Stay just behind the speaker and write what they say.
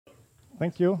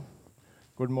Thank you.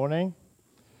 Good morning.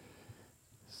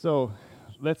 So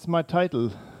that's my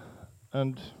title.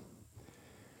 And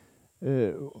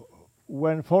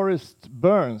when forest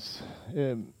burns,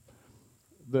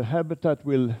 the habitat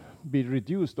will be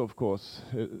reduced, of course,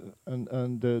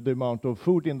 and the amount of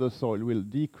food in the soil will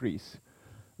decrease.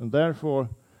 And therefore,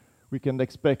 we can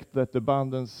expect that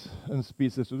abundance and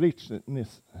species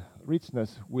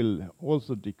richness will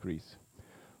also decrease.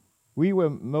 We were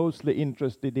mostly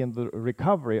interested in the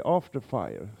recovery after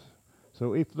fires.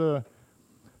 So if the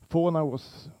fauna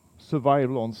was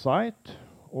survival on site,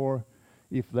 or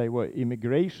if they were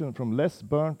immigration from less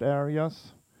burnt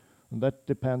areas, and that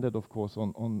depended, of course,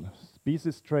 on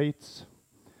species traits,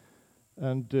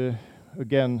 and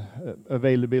again,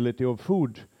 availability of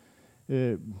food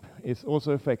is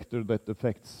also a factor that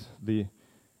affects the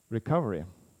recovery.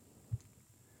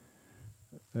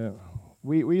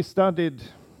 We studied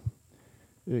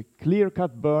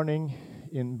clear-cut burning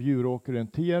in Bjuråker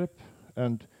and Tierp,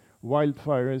 and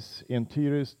wildfires in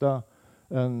Tyresta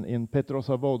and in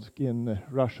Petrozavodsk in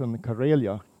Russian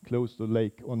Karelia, close to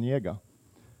Lake Onega.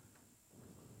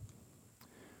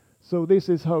 So this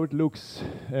is how it looks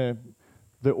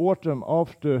the autumn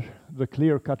after the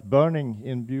clear-cut burning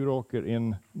in Bjuråker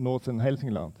in northern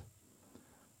Hälsingland.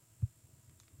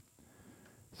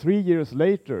 3 years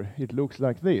later, it looks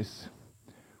like this,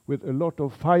 with a lot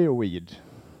of fireweed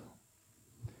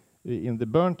in the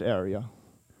burnt area.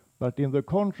 But in the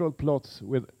control plots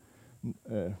with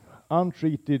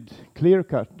untreated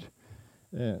clear-cut,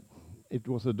 it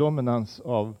was a dominance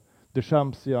of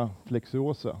Deschampsia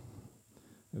flexuosa,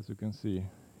 as you can see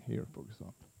here, for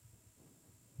example.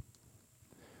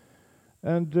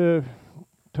 And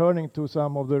turning to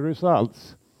some of the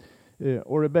results,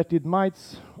 oribetid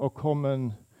mites are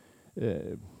common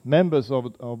members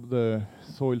of the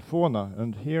soil fauna,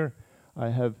 and here I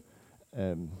have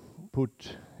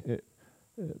put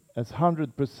as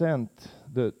 100%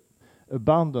 the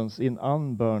abundance in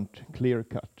unburnt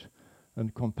clear-cut,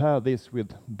 and compare this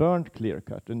with burnt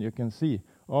clear-cut, and you can see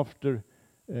after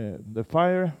the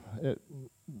fire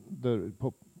the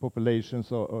populations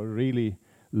are really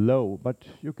low, but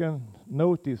you can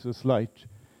notice a slight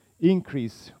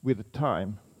increase with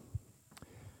time.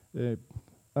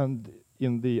 And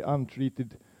in the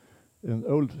untreated and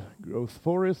old growth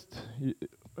forest,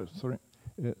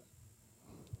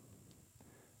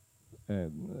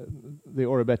 the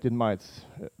oribetid mites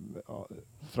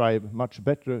thrive much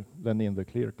better than in the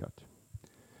clear-cut.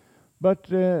 But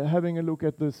having a look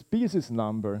at the species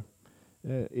number,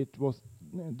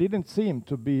 didn't seem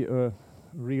to be a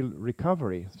real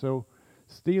recovery. So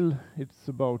still it's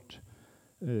about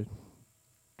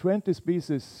 20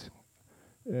 species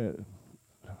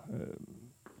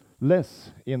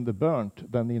less in the burnt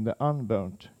than in the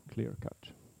unburnt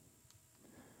clear-cut.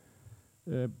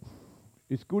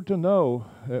 It's good to know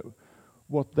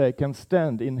what they can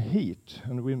stand in heat,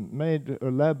 and we made a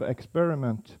lab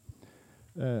experiment,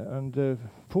 and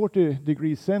 40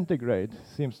 degrees centigrade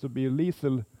seems to be a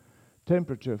lethal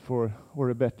temperature for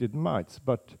oribetid mites,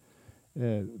 but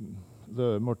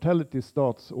the mortality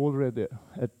starts already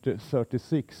at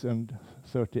 36 and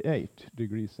 38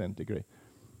 degrees centigrade.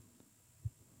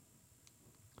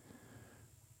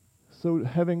 So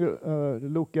having a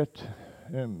look at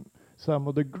some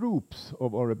of the groups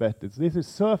of oribetids. This is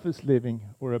surface-living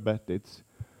oribetids,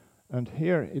 and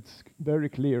here it's very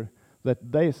clear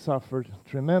that they suffered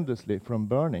tremendously from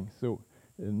burning, so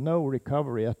no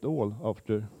recovery at all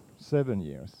after 7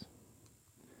 years.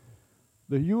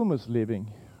 The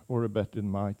humus-living oribetid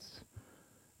mites,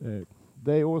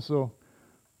 they also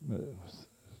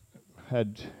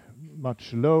had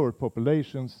much lower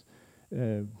populations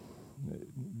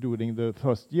during the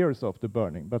first years of the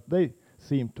burning, but they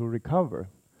seem to recover.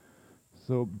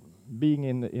 So being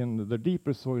in the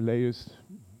deeper soil layers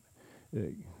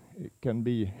can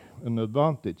be an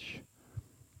advantage.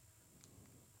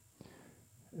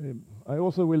 I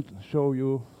also will show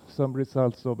you some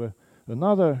results of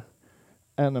another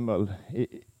animal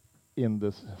in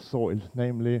the soil,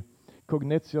 namely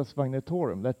Cognetius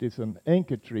magnetorum. That is an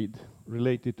anchortreed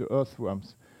related to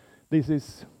earthworms. This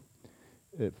is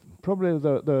probably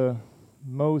the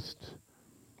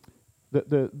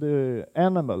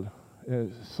animal,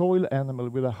 soil animal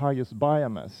with the highest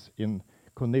biomass in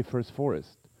coniferous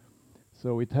forest.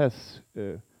 So it has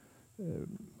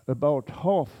about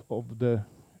half of the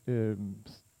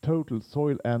total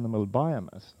soil animal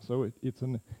biomass. So it's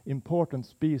an important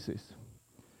species.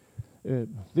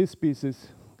 This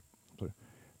species,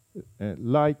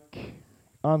 like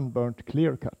unburnt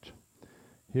clear-cut,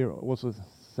 here also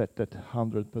set at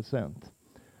 100%.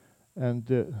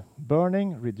 And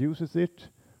burning reduces it,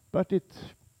 but it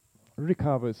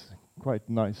recovers quite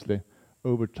nicely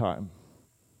over time.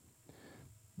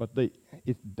 But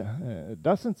it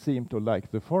doesn't seem to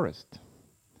like the forest.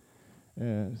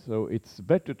 So it's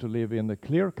better to live in a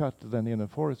clear cut than in a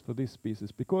forest for this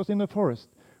species, because in a forest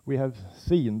we have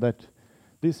seen that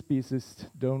this species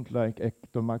don't like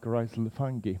ectomycorrhizal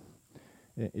fungi.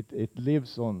 It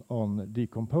lives on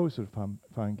decomposer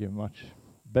fungi much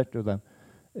better than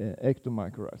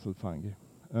ectomycorrhizal fungi,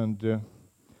 and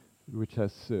which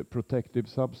has protective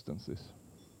substances.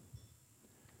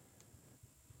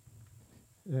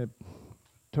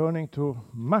 Turning to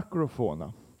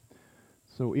macrofauna,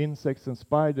 so insects and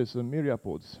spiders and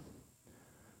myriapods.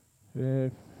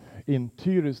 In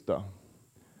Tyresta,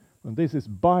 and this is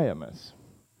biomass,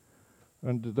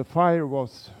 and the fire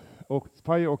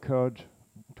occurred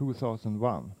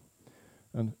 2001,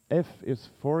 and F is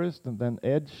forest, and then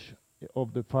edge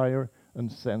of the fire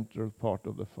and central part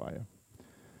of the fire.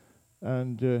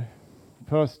 And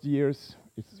first years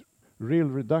it's real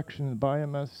reduction in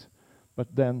biomass,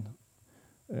 but then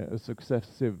a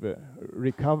successive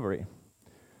recovery.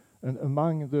 And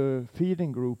among the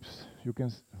feeding groups, you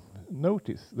can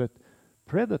notice that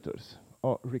predators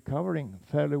are recovering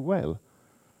fairly well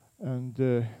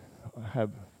and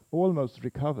have almost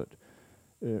recovered.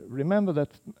 Remember that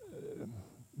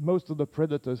most of the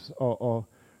predators are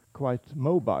quite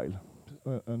mobile,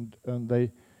 and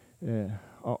they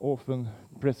are often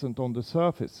present on the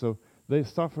surface, so they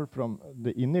suffer from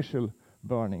the initial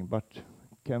burning but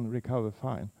can recover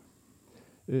fine.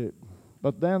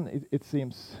 But then it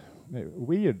seems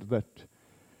weird that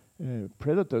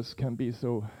predators can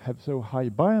have so high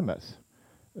biomass,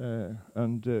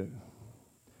 and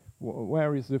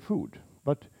where is the food?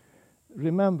 But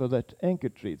remember that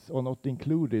anchor-treats are not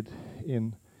included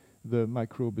in the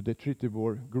microbe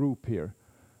detritivore group here,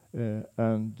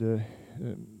 and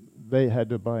they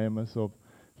had a biomass of,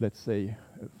 let's say,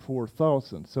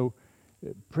 4,000. So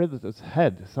predators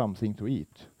had something to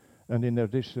eat, and in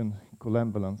addition,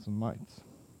 collembolans and mites.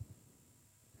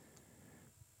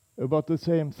 About the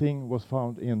same thing was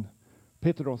found in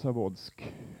Petrozavodsk,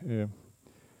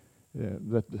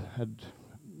 that had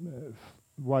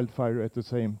wildfire at the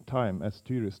same time as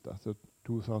Tyresta, so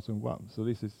 2001. So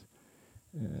this is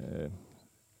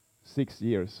 6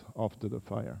 years after the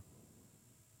fire.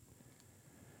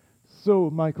 So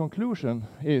my conclusion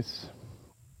is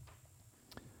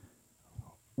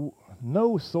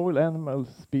no soil animal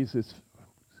species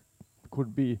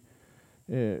could be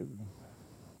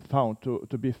found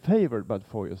to be favored by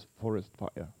forest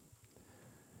fire.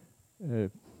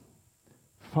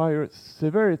 Fire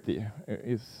severity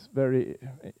is very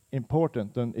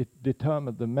important, and it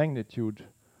determined the magnitude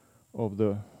of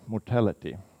the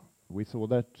mortality. We saw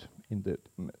that in the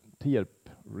TIERP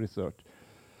research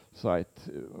site,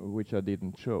 which I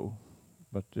didn't show,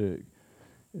 but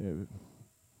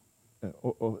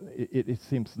it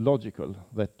seems logical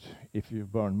that if you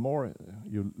burn more,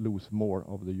 you lose more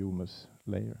of the humus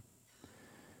layer.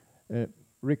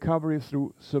 Recovery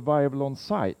through survival on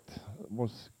site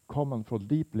was common for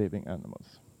deep living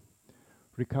animals.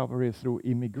 Recovery through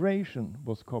immigration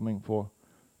was common for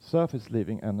surface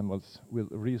living animals with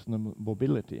reasonable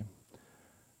mobility.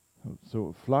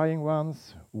 So flying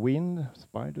ones, wind,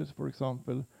 spiders for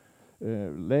example,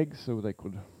 legs so they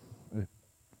could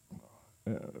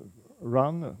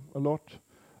run a lot,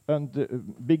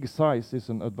 and big size is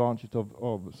an advantage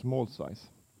of small size.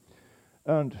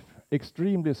 And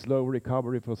extremely slow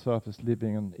recovery for surface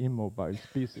living and immobile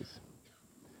species.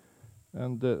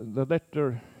 And the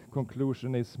latter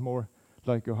conclusion is more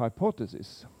like a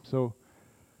hypothesis. So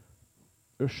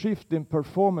a shift in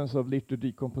performance of litter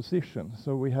decomposition.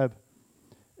 So we have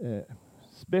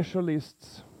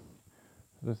specialists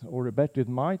or abetted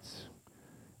mites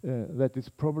that is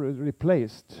probably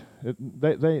replaced.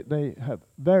 They have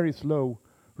very slow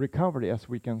recovery, as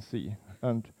we can see,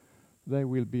 and they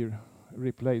will be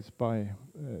replaced by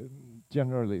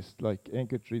generalists like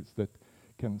anchor-treats that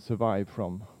can survive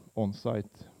from on-site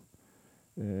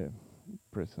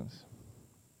presence.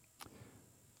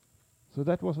 So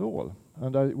that was all,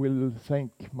 and I will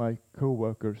thank my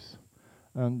co-workers.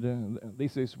 And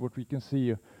this is what we can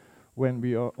see when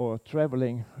we are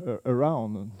traveling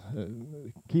around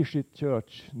Kishit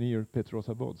Church near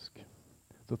Petrozavodsk.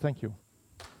 So thank you.